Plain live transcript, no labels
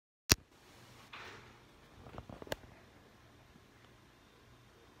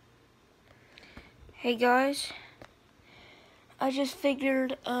Hey guys, I just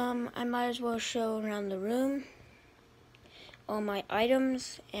figured I might as well show around the room all my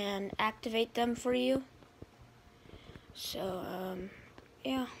items and activate them for you. So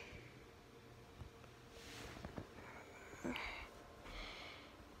yeah.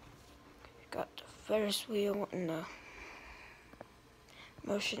 Got the Ferris wheel and the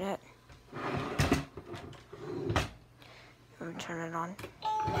motionette. I'm gonna turn it on.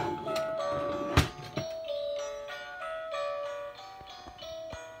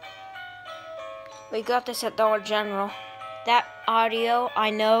 We got this at Dollar General. That audio, I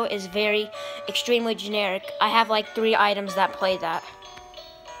know, is extremely generic. I have like 3 items that play that.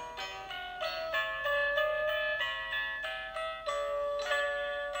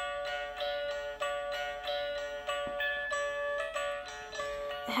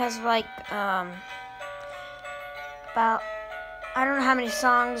 It has like, about, I don't know how many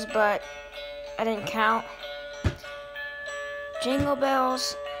songs, but I didn't count. Jingle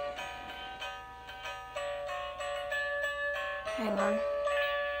Bells. Hang on.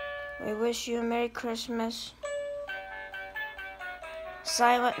 We Wish You a Merry Christmas.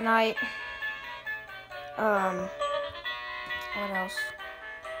 Silent Night. What else?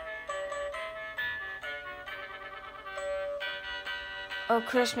 Oh,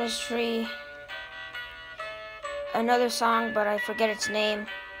 Christmas Tree. Another song, but I forget its name.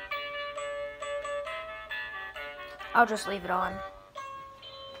 I'll just leave it on.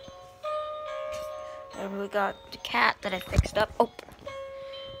 And we got the cat that I fixed up. Oh.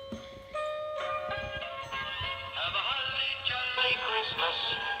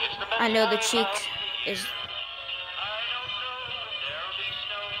 I know the cheek is...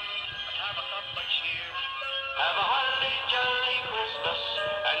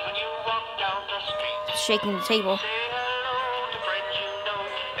 shaking the table.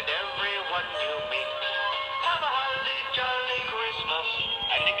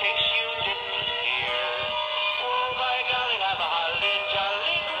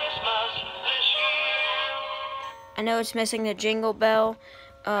 I know it's missing the jingle bell,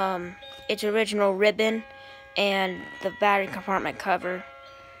 its original ribbon, and the battery compartment cover,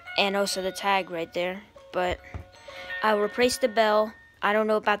 and also the tag right there. But I will replace the bell. I don't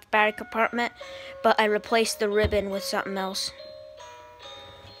know about the battery compartment, but I replaced the ribbon with something else.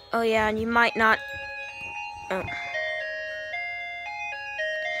 Oh yeah, and you might not... Oh.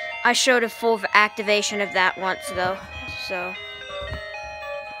 I showed a full activation of that once though, so...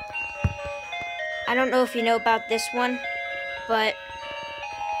 I don't know if you know about this one, but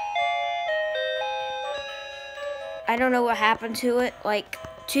I don't know what happened to it. Like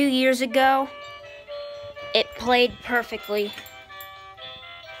 2 years ago, it played perfectly.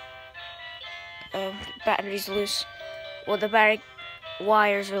 Battery's loose. Well, the battery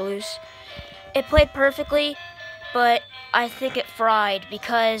wires are loose. It played perfectly, but I think it fried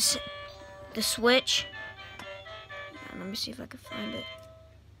because the switch... Let me see if I can find it.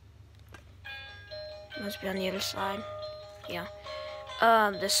 Must be on the other side. Yeah.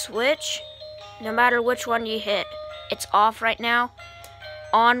 The switch, no matter which one you hit, it's off right now.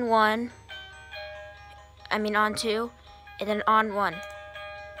 On 1. I mean on 2. And then on 1.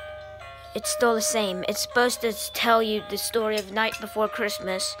 It's still the same. It's supposed to tell you the story of Night Before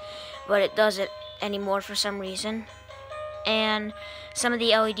Christmas, but it doesn't anymore for some reason. And some of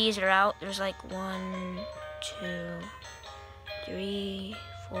the LEDs are out. There's like 1, 2, 3,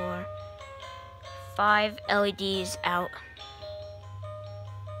 4, 5 LEDs out.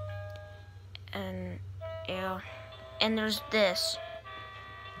 And yeah, and there's this.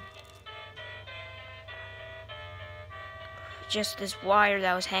 Just this wire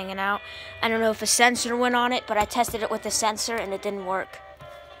that was hanging out. I don't know if a sensor went on it, but I tested it with a sensor and it didn't work.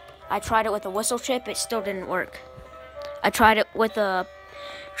 I tried it with a whistle chip, it still didn't work. I tried it with a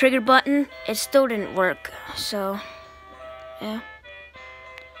trigger button, it still didn't work. So, yeah.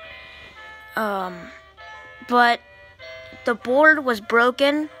 But the board was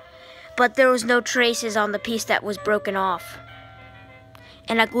broken, but there was no traces on the piece that was broken off.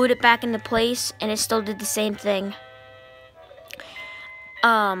 And I glued it back into place, and it still did the same thing.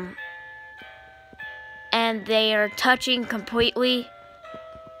 And they are touching completely.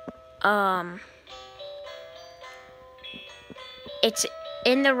 It's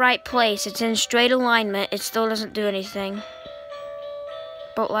in the right place. It's in straight alignment. It still doesn't do anything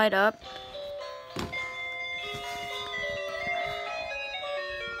but light up.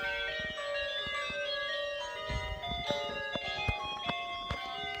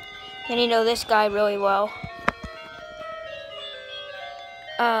 And you know this guy really well.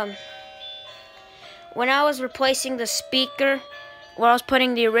 When I was replacing the speaker, when I was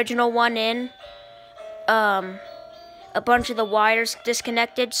putting the original one in, a bunch of the wires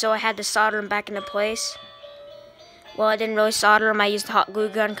disconnected, so I had to solder them back into place. Well, I didn't really solder them. I used the hot glue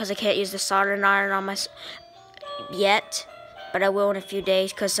gun because I can't use the soldering iron on my yet, but I will in a few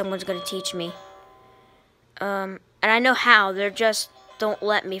days because someone's going to teach me. And I know how. They're just don't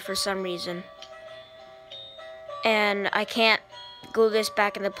let me for some reason. And I can't glue this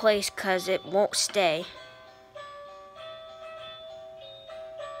back into place because it won't stay.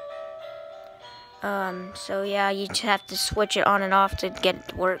 So yeah, you just have to switch it on and off to get it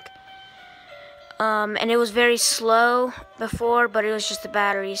to work. And it was very slow before, but it was just the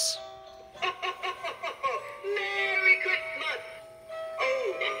batteries. Merry Christmas!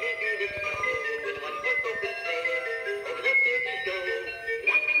 Oh, and we do the snow with one horse open sleigh. Over the fields we go,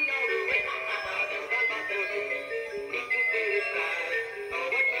 laughing all the way. Ha ha ha, bells on bobtails ring, making spirits bright. Oh,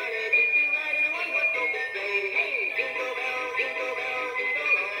 what fun it is to ride in a one horse open sleigh. Hey, jingle bell, jingle all the way.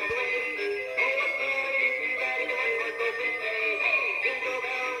 Oh, what fun it is to ride in a one horse open sleigh. Hey, jingle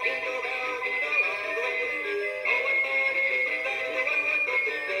bell, jingle all the way. Oh, what fun it is to ride in a one horse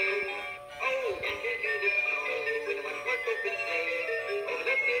open sleigh. Oh, and we do the snow with a one horse open sleigh. Over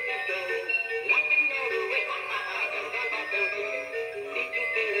the fields we go, laughing all the way. Ha ha ha, bells on bobtails ring, making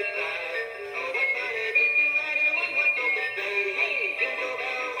spirits bright. Oh, what fun it is to ride in a one horse open sleigh. Hey, jingle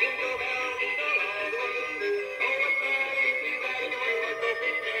bell, jingle all the way. Oh, what fun it is to ride in a one horse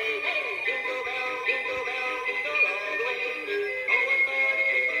open sleigh. Hey, jingle bell, jingle all the way. Oh, what fun it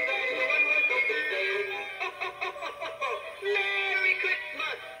is to ride in a one horse open sleigh. Ho ho ho ho ho ho! Merry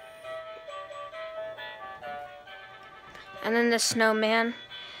Christmas! And then the snowman.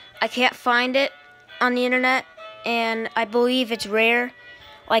 I can't find it on the internet, and I believe it's rare,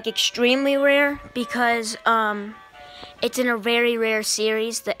 like extremely rare, because it's in a very rare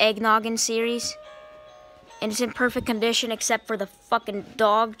series, the Eggnoggin series, and it's in perfect condition except for the fucking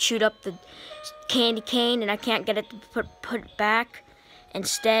dog chewed up the candy cane, and I can't get it to put it back and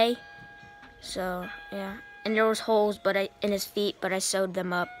stay. So yeah, and there was holes, in his feet, but I sewed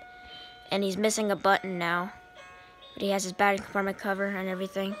them up, and he's missing a button now. But he has his battery compartment cover and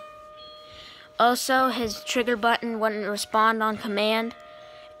everything. Also, his trigger button wouldn't respond on command.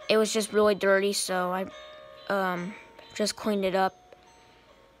 It was just really dirty, so I just cleaned it up.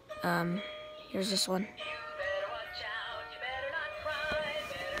 Here's this one.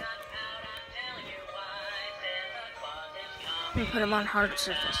 Let me put him on hard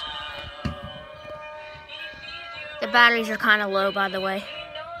surface. The batteries are kind of low, by the way.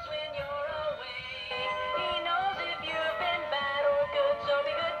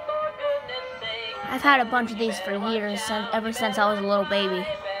 I've had a bunch of these for years, ever since I was a little baby.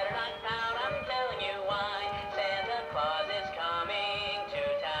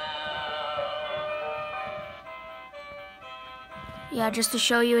 Yeah, just to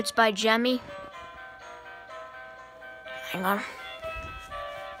show you, it's by Jemmy. Hang on.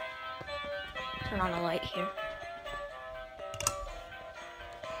 Turn on the light here.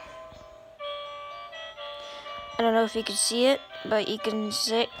 I don't know if you can see it, but you can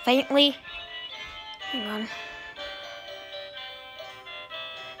see it faintly. Hang on.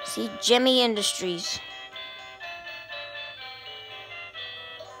 See, Jemmy Industries.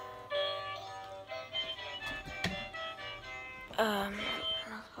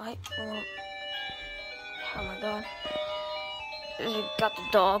 Light. Oh my god. Got the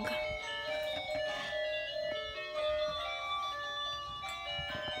dog.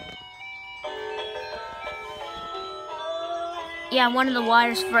 Yeah, one of the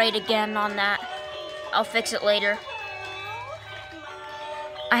wires frayed again on that. I'll fix it later.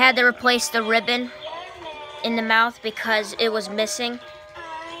 I had to replace the ribbon in the mouth because it was missing.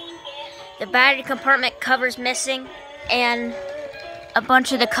 The battery compartment cover's missing, and a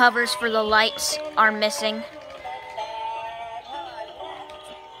bunch of the covers for the lights are missing.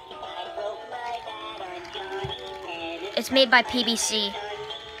 It's made by PBC.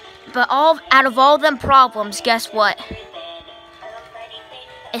 But out of all them problems, guess what?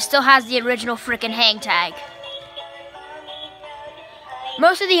 It still has the original frickin' hang tag.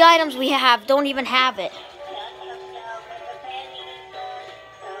 Most of the items we have don't even have it.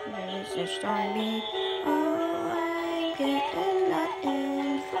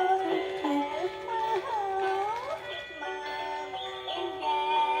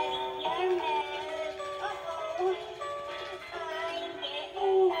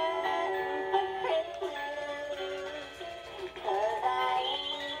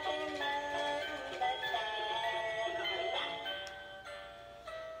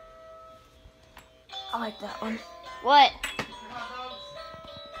 I like that one. What?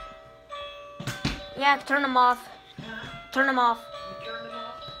 Yeah, turn them off. Turn them off.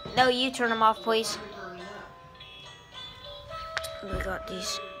 No, you turn them off, please. We got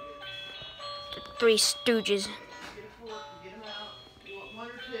these the Three Stooges. Get a fork and get them out. You want one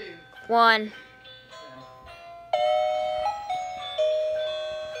or two? One.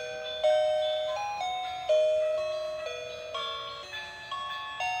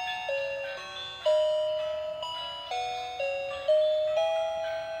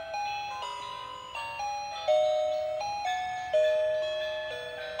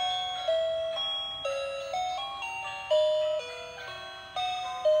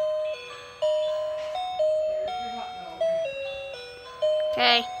 Here's your hot dog.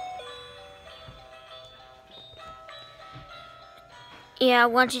 Okay. Yeah,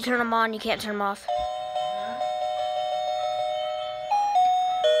 once you turn them on, you can't turn them off. Huh?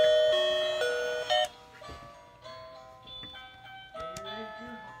 Here's your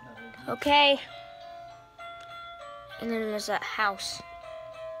hot dog. Okay. And then there's that house.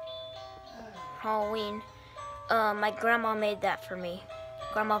 Halloween. My grandma made that for me.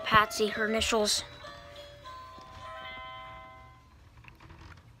 Grandma Patsy, her initials.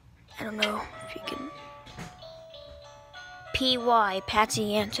 I don't know if you can. P.Y.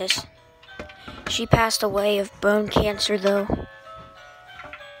 Patsy Yantis. She passed away of bone cancer though.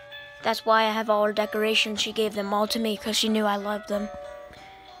 That's why I have all her decorations. She gave them all to me because she knew I loved them.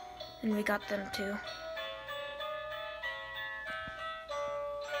 And we got them too.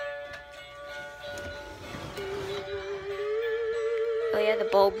 Oh yeah, the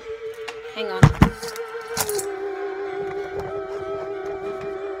bulb. Hang on.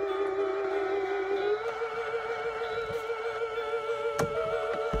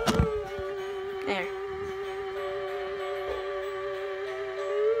 There.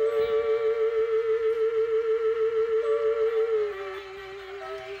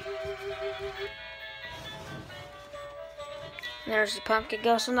 There's the pumpkin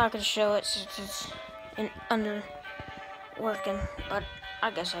ghost. I'm not going to show it since it's under working, but I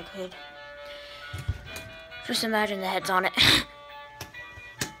guess I could. Just imagine the heads on it.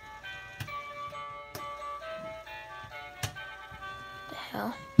 The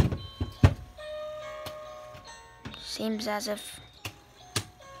hell? Seems as if...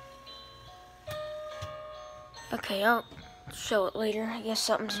 Okay, I'll show it later. I guess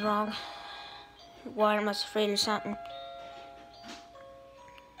something's wrong. Wire must have faded something.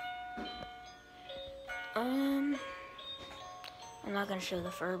 I'm not gonna show the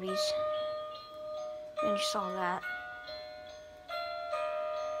Furbies. And you saw that.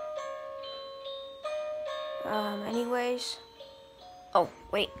 Anyways. Oh,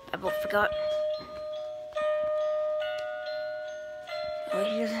 wait, I both forgot. Oh,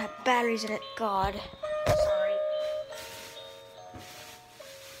 he doesn't have batteries in it. God. Sorry.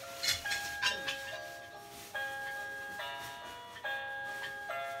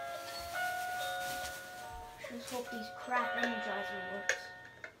 Just hope these crap Energizer works.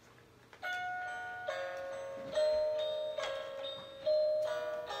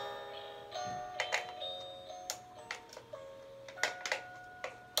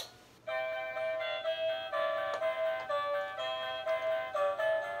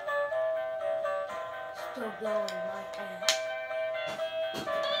 Still going like that.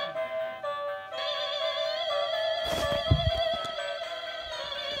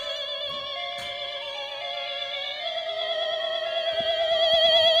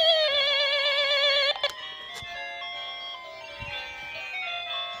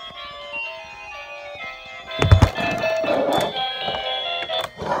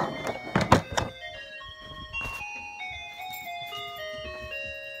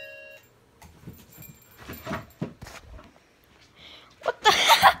 What the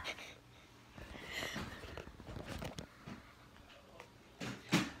heck?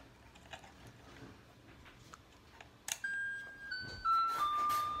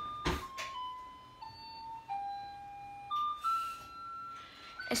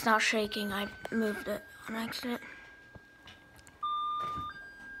 It's not shaking. I moved it on accident.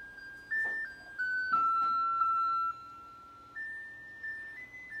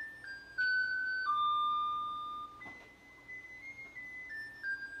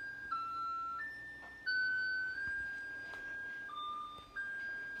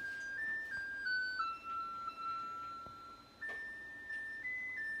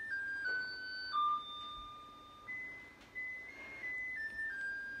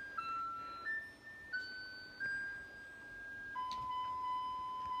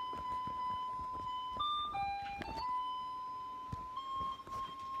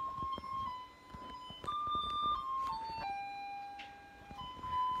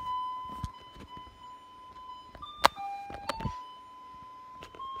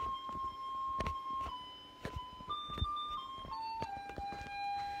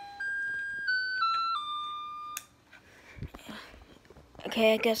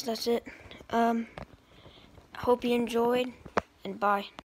 Okay, I guess that's it. Hope you enjoyed, and bye.